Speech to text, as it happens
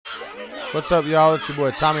What's up, y'all? It's your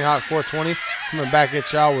boy Tommy Hawk 420 coming back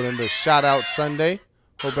at y'all with another Shout Out Sunday.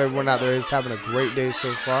 Hope everyone out there is having a great day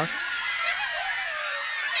so far.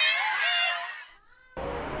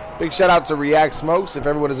 Big shout out to React Smokes. If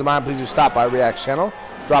everyone is in mind, please do stop by React's channel,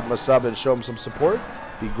 drop him a sub, and show him some support.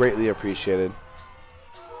 Be greatly appreciated.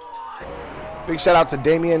 Big shout out to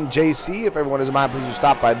Dameon JC. If everyone is in mind, please do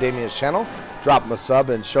stop by Dameon's channel, drop him a sub,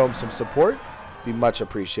 and show him some support. Be much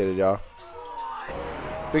appreciated, y'all.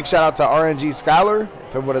 Big shout out to RNG Skylar.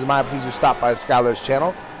 If everyone is in mind, please do stop by Skylar's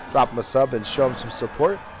channel, drop him a sub, and show him some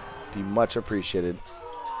support. Be much appreciated.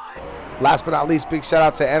 Last but not least, big shout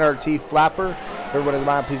out to NRT Flapur. If everyone is in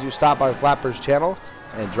mind, please do stop by Flapur's channel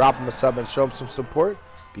and drop him a sub and show him some support.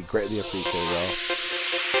 Be greatly appreciated,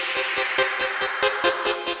 y'all.